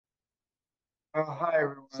Hi,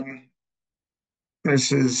 everyone.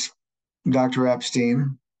 This is Dr.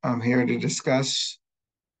 Epstein. I'm here to discuss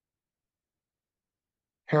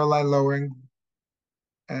hairline lowering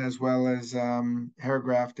as well as hair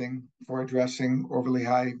grafting for addressing overly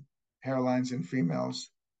high hairlines in females.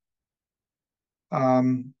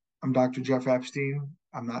 Um, I'm Dr. Jeff Epstein.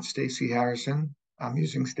 I'm not Stacy Harrison. I'm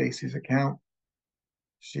using Stacy's account.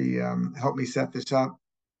 She helped me set this up.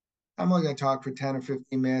 I'm only going to talk for 10 or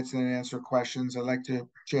 15 minutes and then answer questions. I'd like to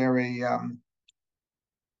share a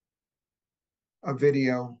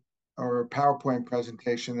video or a PowerPoint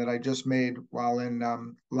presentation that I just made while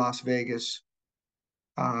in Las Vegas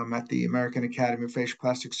at the American Academy of Facial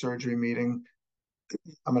Plastic Surgery meeting.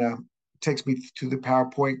 I'm gonna takes me to the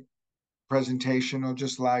PowerPoint presentation. It'll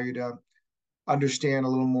just allow you to understand a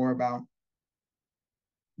little more about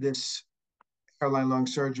this hairline lung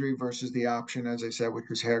surgery versus the option, as I said, which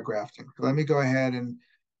was hair grafting. So let me go ahead and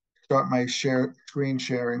start my screen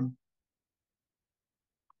sharing.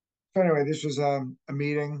 So anyway, this was a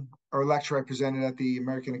meeting or a lecture I presented at the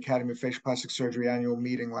American Academy of Facial Plastic Surgery annual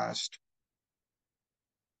meeting last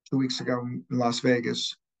 2 weeks ago in Las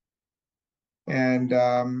Vegas. And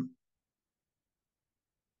I'm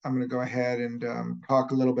going to go ahead and talk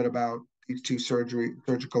a little bit about these two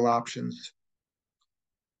surgical options.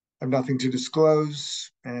 I have nothing to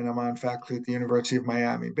disclose, and I'm on faculty at the University of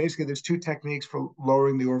Miami. Basically, there's two techniques for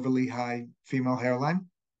lowering the overly high female hairline.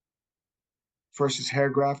 First is hair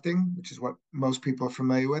grafting, which is what most people are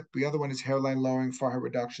familiar with. The other one is hairline lowering forehead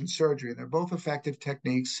reduction surgery. And they're both effective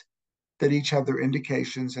techniques that each have their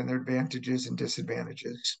indications and their advantages and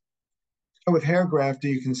disadvantages. So with hair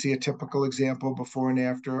grafting, you can see a typical example before and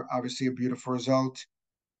after, obviously a beautiful result,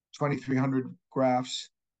 2,300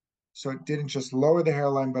 grafts. So it didn't just lower the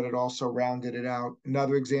hairline, but it also rounded it out.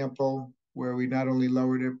 Another example where we not only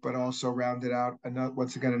lowered it, but also rounded out,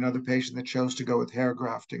 once again, another patient that chose to go with hair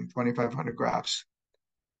grafting, 2,500 grafts.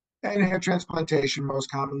 And hair transplantation most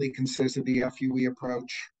commonly consists of the FUE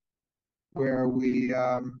approach, where we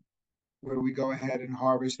go ahead and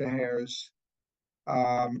harvest the hairs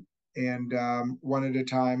and one at a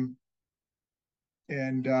time,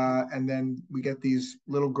 and then we get these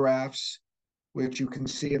little grafts, which you can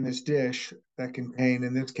see in this dish that contain,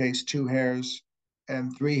 in this case, 2 hairs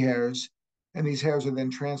and 3 hairs. And these hairs are then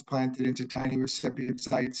transplanted into tiny recipient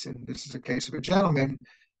sites. And this is a case of a gentleman,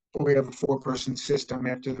 but we have a 4-person system.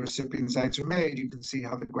 After the recipient sites are made, you can see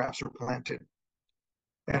how the grafts are planted.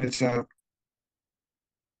 And it's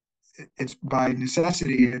by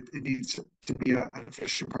necessity, it needs to be an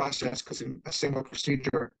efficient process because in a single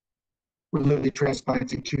procedure, we're literally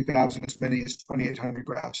transplanting 2,000, as many as 2,800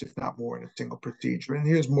 grafts, if not more, in a single procedure. And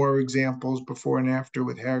here's more examples before and after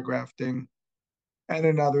with hair grafting, and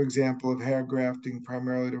another example of hair grafting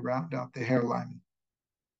primarily to round out the hairline.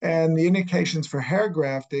 And the indications for hair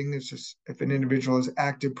grafting is just if an individual has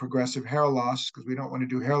active progressive hair loss, because we don't want to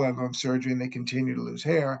do hairline lung surgery and they continue to lose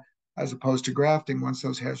hair, as opposed to grafting. Once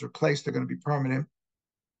those hairs are placed, they're going to be permanent.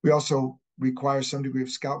 We also require some degree of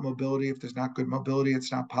scalp mobility. If there's not good mobility,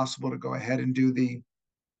 it's not possible to go ahead and do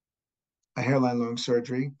a hairline lung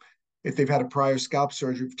surgery. If they've had a prior scalp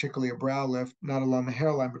surgery, particularly a brow lift, not along the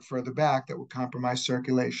hairline, but further back, that would compromise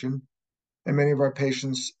circulation. And many of our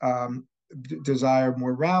patients desire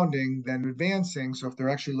more rounding than advancing. So if they're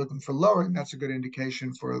actually looking for lowering, that's a good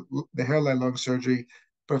indication for the hairline lung surgery.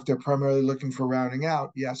 But if they're primarily looking for rounding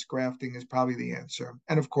out, yes, grafting is probably the answer.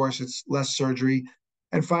 And of course, it's less surgery.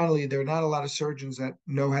 And finally, there are not a lot of surgeons that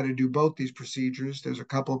know how to do both these procedures. There's a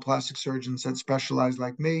couple of plastic surgeons that specialize,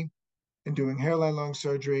 like me, in doing hairline lung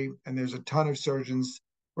surgery, and there's a ton of surgeons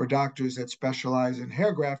or doctors that specialize in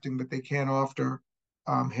hair grafting, but they can't offer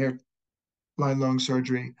hairline lung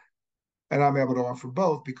surgery. And I'm able to offer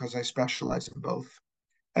both because I specialize in both.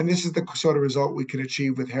 And this is the sort of result we can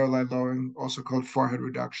achieve with hairline lowering, also called forehead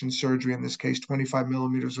reduction surgery, in this case, 25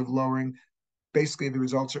 millimeters of lowering. Basically, the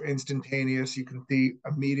results are instantaneous. You can see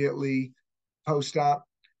immediately post-op,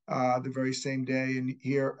 the very same day. And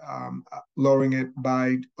here, lowering it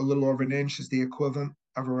by a little over an inch is the equivalent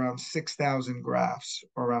of around 6,000 grafts,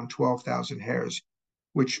 or around 12,000 hairs,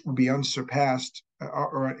 which would be unsurpassed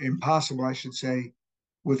or impossible, I should say,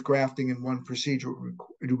 with grafting in one procedure.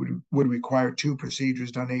 It would require 2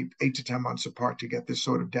 procedures done 8 to 10 months apart to get this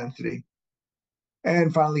sort of density.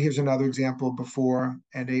 And finally, here's another example before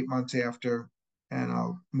and 8 months after. And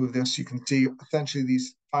I'll move this. You can see essentially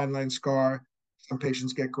these fine line scar. Some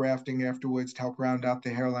patients get grafting afterwards to help round out the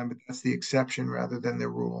hairline, but that's the exception rather than the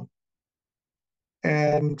rule.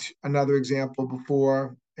 And another example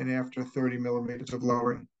before and after 30 millimeters of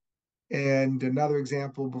lowering. And another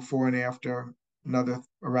example before and after, another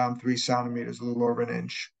around 3 centimeters, a little over an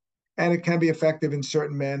inch. And it can be effective in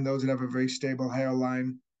certain men, those that have a very stable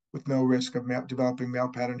hairline with no risk of developing male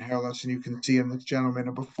pattern hair loss. And you can see in this gentleman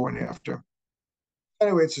a before and after.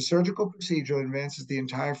 Anyway, it's a surgical procedure that advances the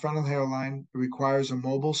entire frontal hairline. It requires a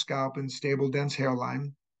mobile scalp and stable, dense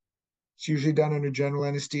hairline. It's usually done under general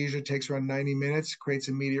anesthesia, takes around 90 minutes, creates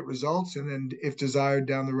immediate results, and then, if desired,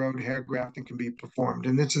 down the road, hair grafting can be performed.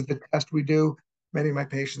 And this is the test we do. Many of my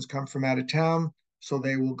patients come from out of town, so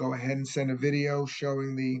they will go ahead and send a video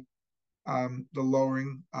showing the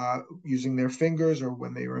lowering using their fingers, or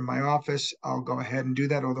when they are in my office, I'll go ahead and do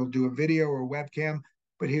that, or they'll do a video or a webcam.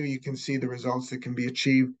 But here you can see the results that can be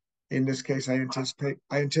achieved. In this case, I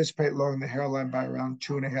anticipate lowering the hairline by around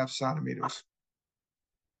 2.5 centimeters.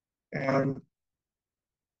 And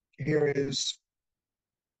here is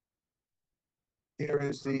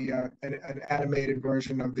an animated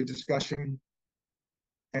version of the discussion.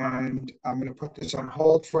 And I'm going to put this on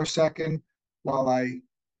hold for a second while I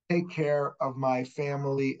take care of my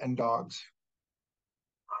family and dogs.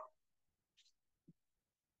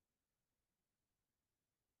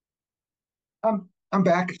 I'm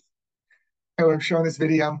back. I'm showing this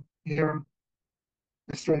video here,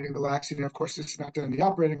 demonstrating the laxity. Of course, this is not done in the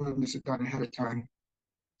operating room. This is done ahead of time.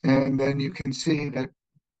 And then you can see that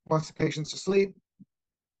once the patient's asleep,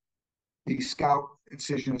 the scalp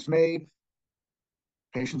incision is made.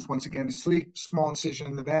 Patient's once again asleep, small incision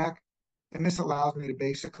in the back. And this allows me to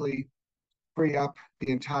basically free up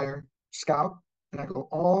the entire scalp. And I go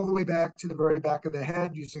all the way back to the very back of the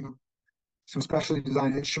head using some specially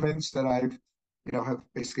designed instruments that I've, have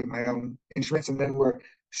basically my own instruments. And then we're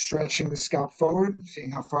stretching the scalp forward,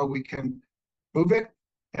 seeing how far we can move it.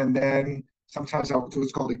 And then sometimes I'll do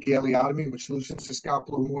what's called a galeotomy, which loosens the scalp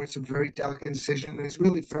a little more. It's a very delicate incision. There's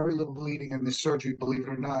really very little bleeding in this surgery, believe it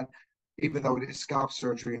or not, even though it is scalp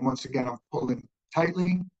surgery. And once again, I'm pulling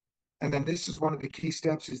tightly. And then this is one of the key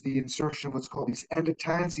steps, is the insertion of what's called these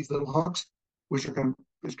endotines, these little hooks, which can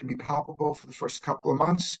be palpable for the first couple of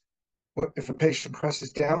months if a patient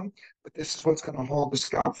presses down. But this is what's going to hold the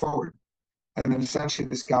scalp forward. And then essentially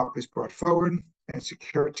the scalp is brought forward and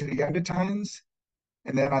secured to the endotines.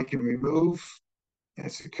 And then I can remove, and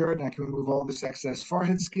it's secured, and I can remove all this excess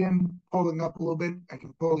forehead skin, pulling up a little bit. I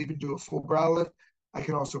can even do a full brow lift. I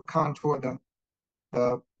can also contour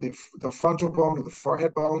the frontal bone or the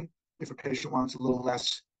forehead bone if a patient wants a little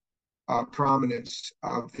less prominence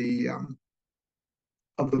of the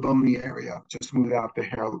bony area. Just smooth out the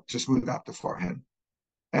hair, just smooth out the forehead.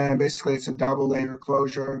 And basically it's a double layer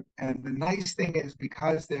closure. And the nice thing is,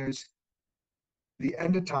 because there's the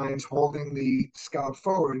endotines holding the scalp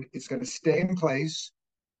forward, it's going to stay in place,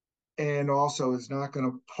 and also is not going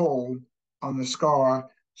to pull on the scar,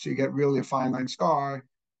 so you get really a fine line scar.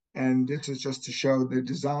 And this is just to show the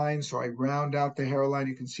design. So I round out the hairline.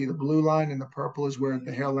 You can see the blue line, and the purple is where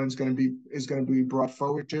the hairline is going to be brought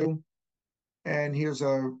forward to. And here's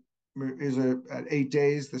at 8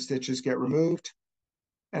 days, the stitches get removed.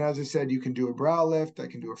 And as I said, you can do a brow lift. I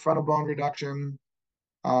can do a frontal bone reduction.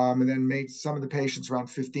 And then some of the patients, around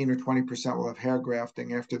 15 or 20%, will have hair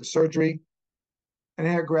grafting after the surgery. And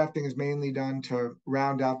hair grafting is mainly done to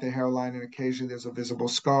round out the hairline, and occasionally there's a visible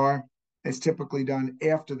scar. It's typically done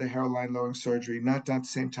after the hairline lowering surgery, not done at the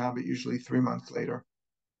same time, but usually 3 months later.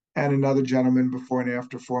 And another gentleman, before and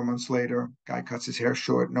after, 4 months later, guy cuts his hair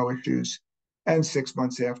short, no issues. And 6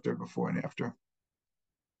 months after, before and after.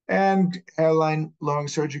 And hairline lowering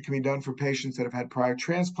surgery can be done for patients that have had prior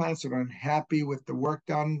transplants that are unhappy with the work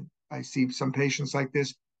done. I see some patients like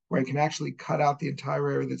this, where I can actually cut out the entire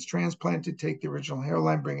area that's transplanted, take the original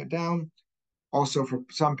hairline, bring it down. Also, for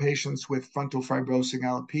some patients with frontal fibrosing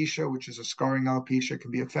alopecia, which is a scarring alopecia,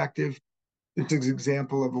 can be effective. This is an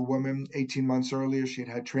example of a woman 18 months earlier. She had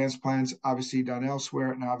had transplants, obviously done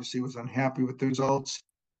elsewhere, and obviously was unhappy with the results.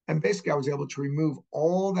 And basically, I was able to remove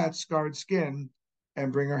all that scarred skin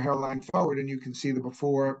and bring her hairline forward. And you can see the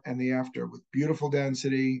before and the after with beautiful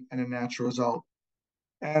density and a natural result.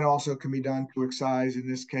 And also can be done to excise, in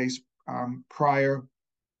this case, prior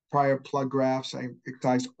plug grafts. I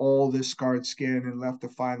excised all this scarred skin and left a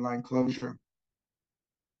fine line closure.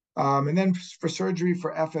 And then for surgery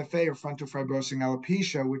for FFA, or frontal fibrosing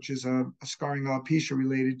alopecia, which is a scarring alopecia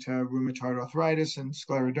related to rheumatoid arthritis and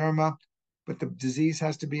scleroderma, but the disease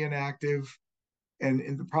has to be inactive.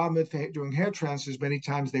 And the problem with doing hair transfers, many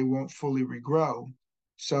times they won't fully regrow.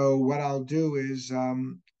 So what I'll do is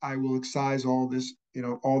I will excise all this,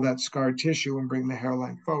 all that scar tissue, and bring the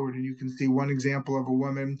hairline forward. And you can see one example of a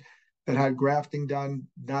woman that had grafting done,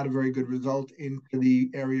 not a very good result, into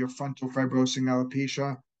the area of frontal fibrosing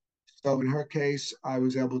alopecia. So in her case, I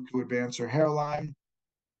was able to advance her hairline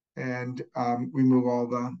and remove all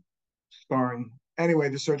the scarring. Anyway,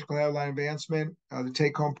 the surgical hairline advancement, the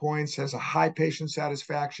take-home points has a high patient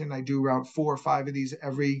satisfaction. I do around 4 or 5 of these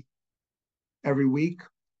every week.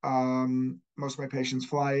 Most of my patients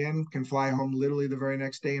fly in, can fly home literally the very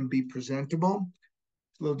next day and be presentable.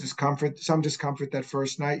 A little discomfort, some discomfort that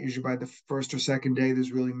first night. Usually by the first or second day,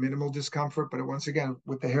 there's really minimal discomfort. But once again,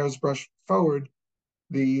 with the hairs brushed forward,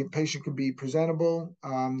 the patient can be presentable.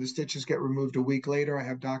 The stitches get removed a week later. I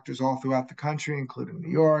have doctors all throughout the country, including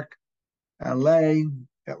New York, LA,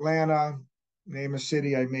 Atlanta, name a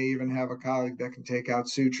city. I may even have a colleague that can take out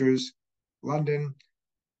sutures, London.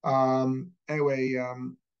 Anyway,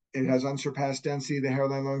 it has unsurpassed density, the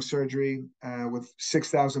hairline lung surgery, with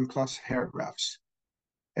 6,000 plus hair grafts.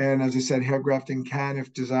 And as I said, hair grafting can,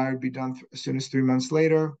 if desired, be done as soon as 3 months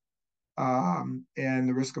later. And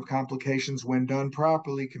the risk of complications when done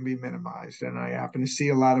properly can be minimized. And I happen to see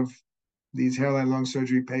a lot of these hairline lung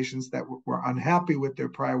surgery patients that were unhappy with their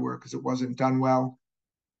prior work because it wasn't done well.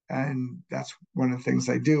 And that's one of the things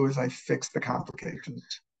I do is I fix the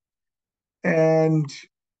complications. And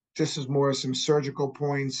just as more some surgical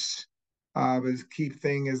points, but the key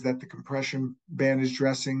thing is that the compression bandage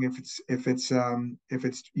dressing, if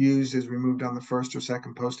it's used, is removed on the first or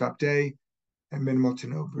second post-op day, and minimal to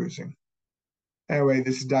no bruising. Anyway,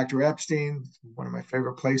 this is Dr. Epstein, one of my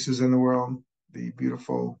favorite places in the world, the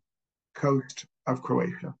beautiful coast of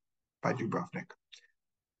Croatia by Dubrovnik.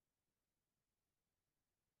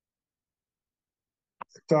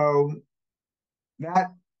 So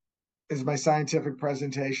that is my scientific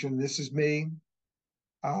presentation. This is me.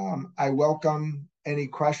 I welcome any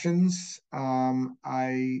questions.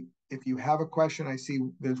 If you have a question, I see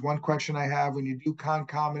there's one question I have. When you do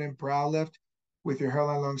concomitant brow lift with your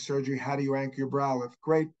hairline lung surgery, how do you anchor your brow lift?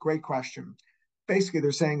 Great question. Basically,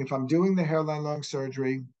 they're saying if I'm doing the hairline lung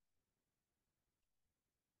surgery,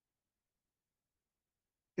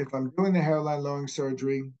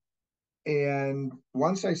 and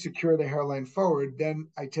once I secure the hairline forward, then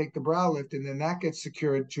I take the brow lift, and then that gets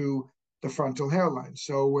secured to the frontal hairline.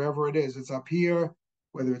 So wherever it is, it's up here,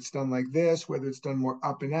 whether it's done like this, whether it's done more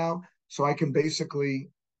up and out. So I can basically,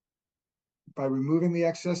 by removing the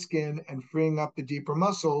excess skin and freeing up the deeper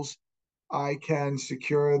muscles, I can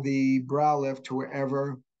secure the brow lift to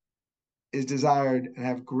wherever is desired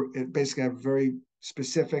and basically have very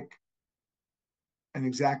specific and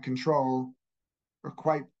exact control, or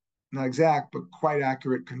quite not exact, but quite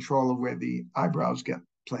accurate control of where the eyebrows get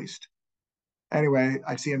placed. Anyway,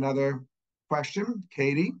 I see another question,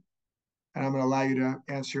 Katie, and I'm going to allow you to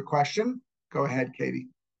answer your question. Go ahead, Katie.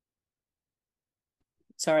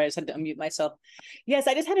 Sorry, I just had to unmute myself. Yes,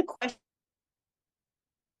 I just had a question.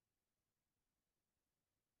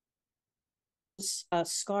 A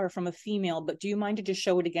scar from a female, but do you mind to just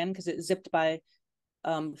show it again because it zipped by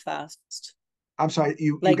fast? I'm sorry,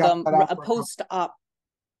 you like got a post-op.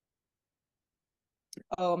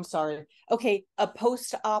 Oh, I'm sorry. Okay, a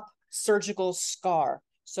post-op surgical scar.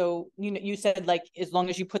 So you said like as long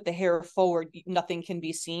as you put the hair forward, nothing can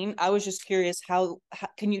be seen. I was just curious how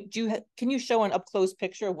can you show an up-close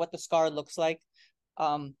picture of what the scar looks like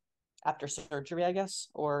after surgery, I guess,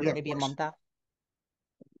 or maybe a month after?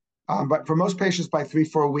 But for most patients, by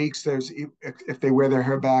 3-4 weeks, if they wear their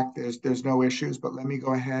hair back, there's no issues. But let me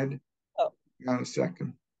go ahead. Oh, hang on a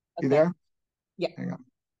second. Okay. You there? Yeah. Hang on.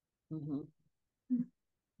 Mm-hmm.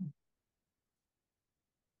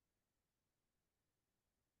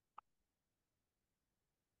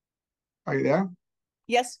 Are you there?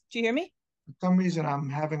 Yes. Do you hear me? For some reason, I'm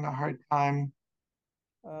having a hard time.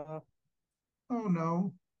 Oh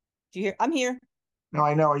no. Do you hear? I'm here. No,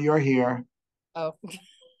 I know you're here. Oh.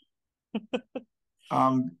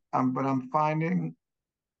 But I'm finding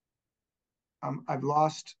I've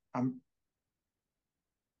lost. Let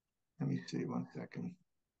me see 1 second.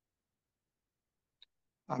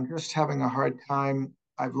 I'm just having a hard time.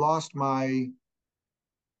 I've lost my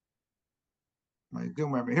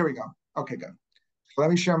Zoom memory. Here we go. Okay, good. So let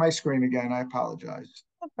me share my screen again. I apologize.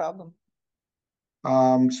 No problem.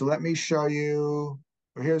 So let me show you.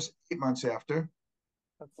 Well, here's 8 months after.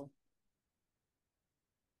 Okay.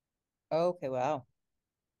 Okay. Wow.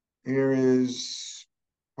 Here is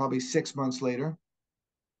probably 6 months later.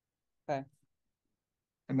 Okay.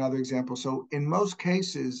 Another example. So in most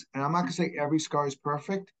cases, and I'm not going to say every scar is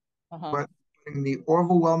perfect, but in the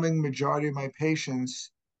overwhelming majority of my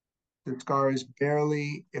patients, the scar is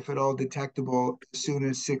barely, if at all, detectable as soon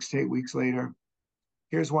as 6 to 8 weeks later.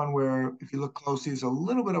 Here's one where, if you look closely, there's a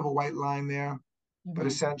little bit of a white line there, but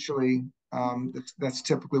essentially, that's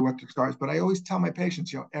typically what the scar is. But I always tell my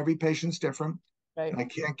patients, every patient's different. Right. And I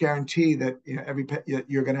can't guarantee that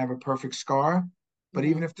you're going to have a perfect scar. But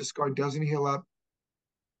even if the scar doesn't heal up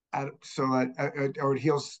or it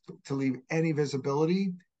heals to leave any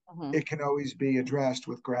visibility, Mhm. it can always be addressed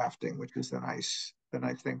with grafting, which is the nice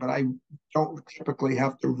thing. But I don't typically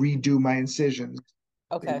have to redo my incisions.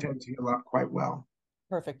 They Okay, tend to heal up quite well.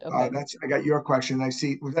 perfect. Okay. I got your question. I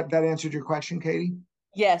see. Was that answered your question, Katie?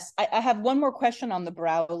 Yes, I have one more question on the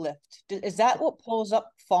brow lift. Is that what pulls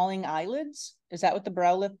up falling eyelids? Is that what the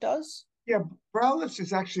brow lift does? Yeah, brow lifts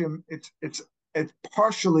is actually it's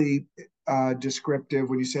partially descriptive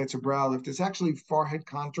when you say it's a brow lift. It's actually forehead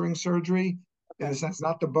contouring surgery in the Okay. sense,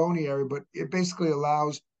 not the bony area, but it basically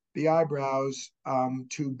allows the eyebrows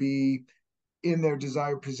to be in their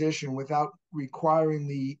desired position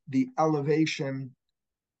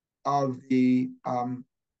of the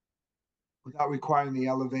without requiring the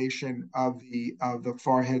elevation of the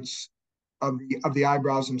foreheads of the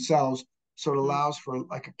eyebrows themselves. So it Mhm. allows for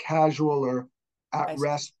like a casual or at I see.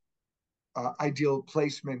 rest ideal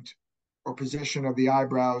placement or position of the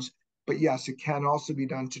eyebrows. But yes, it can also be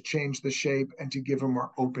done to change the shape and to give a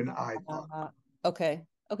more open eye look. Uh, okay.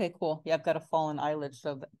 Okay, cool. Yeah, I've got a fallen eyelid,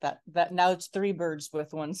 so that now it's three birds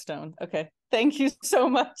with one stone. Okay. Thank you so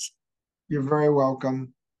much. You're very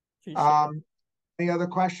welcome. Appreciate it. Um, any other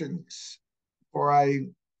questions before I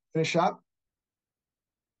finish up?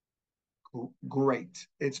 Great.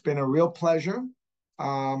 It's been a real pleasure.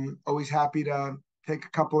 Always happy to take a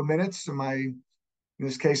couple of minutes in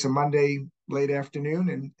this case, a Monday late afternoon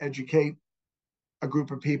and educate a group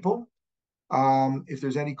of people. If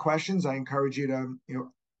there's any questions, I encourage you to,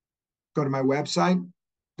 go to my website,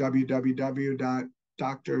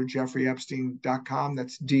 www.drjeffreyepstein.com.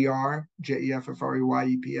 That's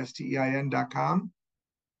drjeffreyepstein.com.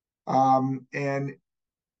 And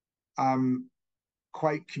I'm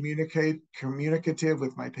quite communicative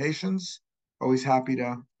with my patients. Always happy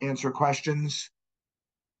to answer questions,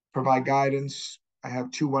 provide guidance. I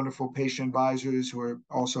have two wonderful patient advisors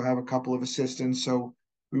also have a couple of assistants. So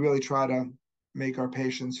we really try to make our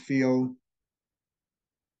patients feel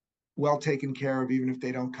well taken care of, even if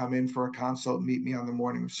they don't come in for a consult and meet me on the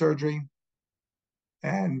morning of surgery.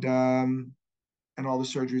 And all the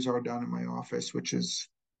surgeries are done in my office, which is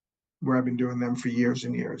where I've been doing them for years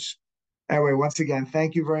and years. Anyway, once again,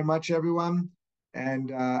 thank you very much, everyone.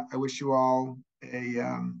 And I wish you all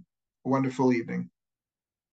a wonderful evening.